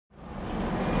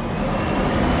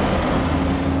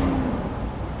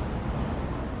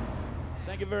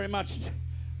you very much.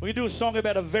 We're going to do a song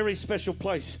about a very special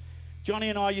place. Johnny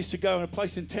and I used to go in a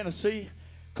place in Tennessee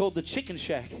called the Chicken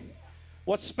Shack.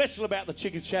 What's special about the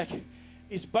Chicken Shack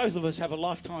is both of us have a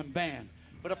lifetime ban.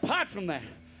 But apart from that,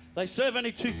 they serve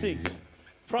only two things.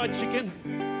 Fried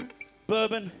chicken,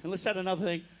 bourbon, and let's add another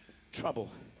thing, trouble.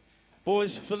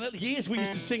 Boys, for years we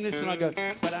used to sing this and I go,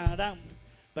 ba-da-dum,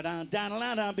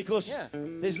 ba-da-da-da-da, because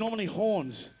there's normally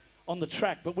horns on the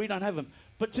track, but we don't have them.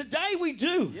 But today we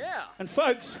do. Yeah. And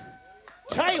folks,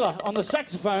 Taylor on the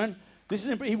saxophone,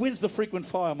 he wins the frequent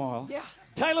flyer mile. Yeah.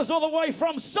 Taylor's all the way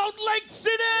from Salt Lake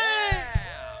City! Yeah.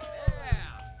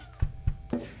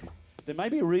 Yeah. There may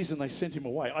be a reason they sent him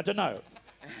away. I don't know.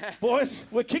 Boys,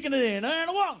 we're kicking it in. And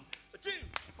a one, a two,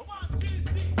 a 1, 2, 3.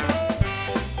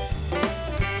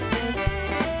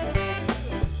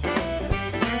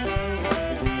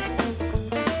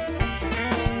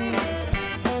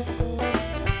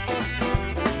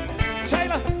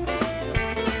 Taylor,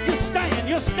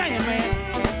 you're staying, man.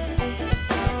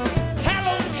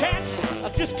 Hello, cats. I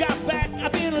just got back.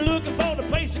 I've been looking for the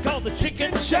place called the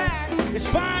Chicken Shack. It's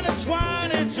fine, it's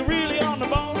wine, it's really on the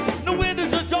bone. No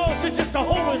windows or doors, it's just a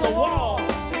hole in the wall.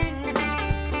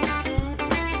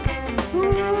 Ooh,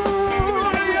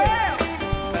 yeah!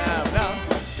 No.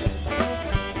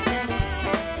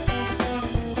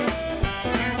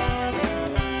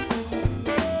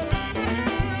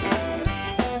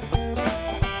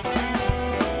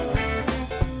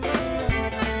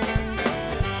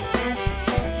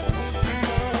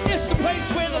 It's the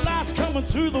place where the light's coming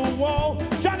through the wall.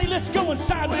 Johnny, let's go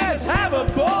inside. Let's have a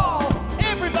ball.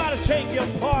 Everybody take your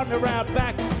partner out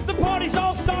back. The party's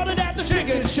all started at the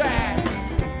Chicken Shack.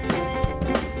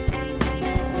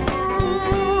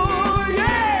 Ooh,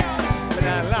 yeah!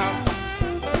 La-la-la.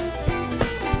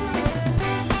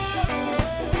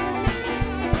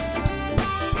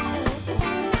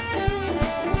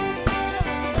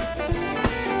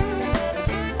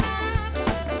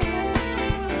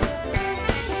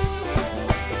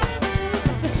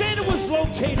 The center was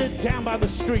located down by the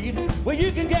street where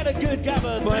you can get a good gobble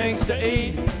of things to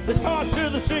eat. There's parts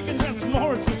of the chicken that's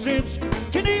more it's a cinch.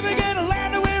 Can even get a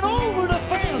ladder went over the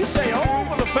fence. You say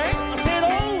over the fence? I said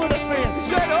over the fence. You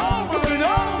said over and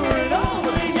over and over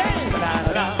again.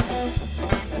 Ba-da-da-da.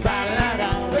 Ba-da-da-da.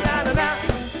 Ba-da-da-da.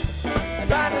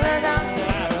 Ba-da-da-da.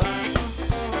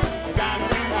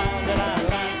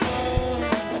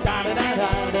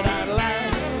 Ba-da-da-da.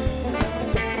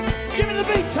 Give me the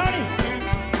beat, Tony.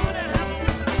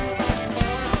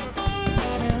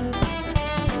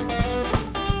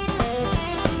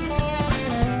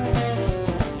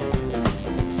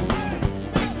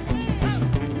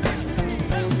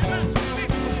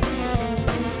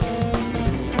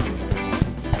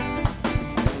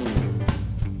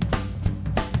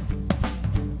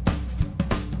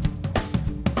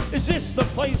 Is this the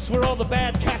place where all the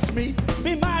bad cats meet?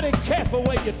 Be mighty careful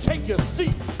where you take your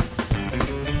seat.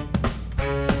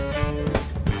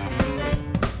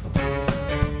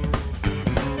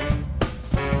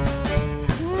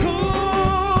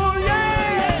 Cool,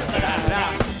 yeah! Ba-da-da-da.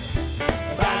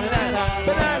 Ba-da-da-da.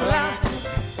 Ba-da-da-da.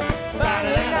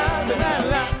 Ba-da-da-da.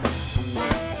 Ba-da-da-da.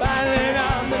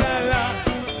 Ba-da-da-da. Ba-da-da-da.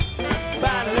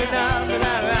 Ba-da-da-da.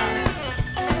 Ba-da-da-da.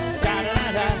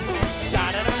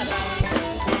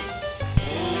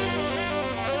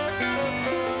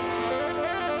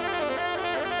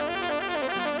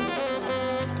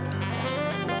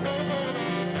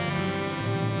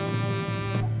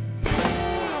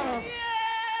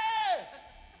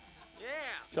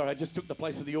 Sorry, I just took the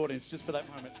place of the audience just for that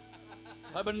moment.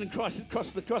 I didn't cross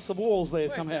the walls there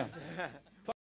somehow.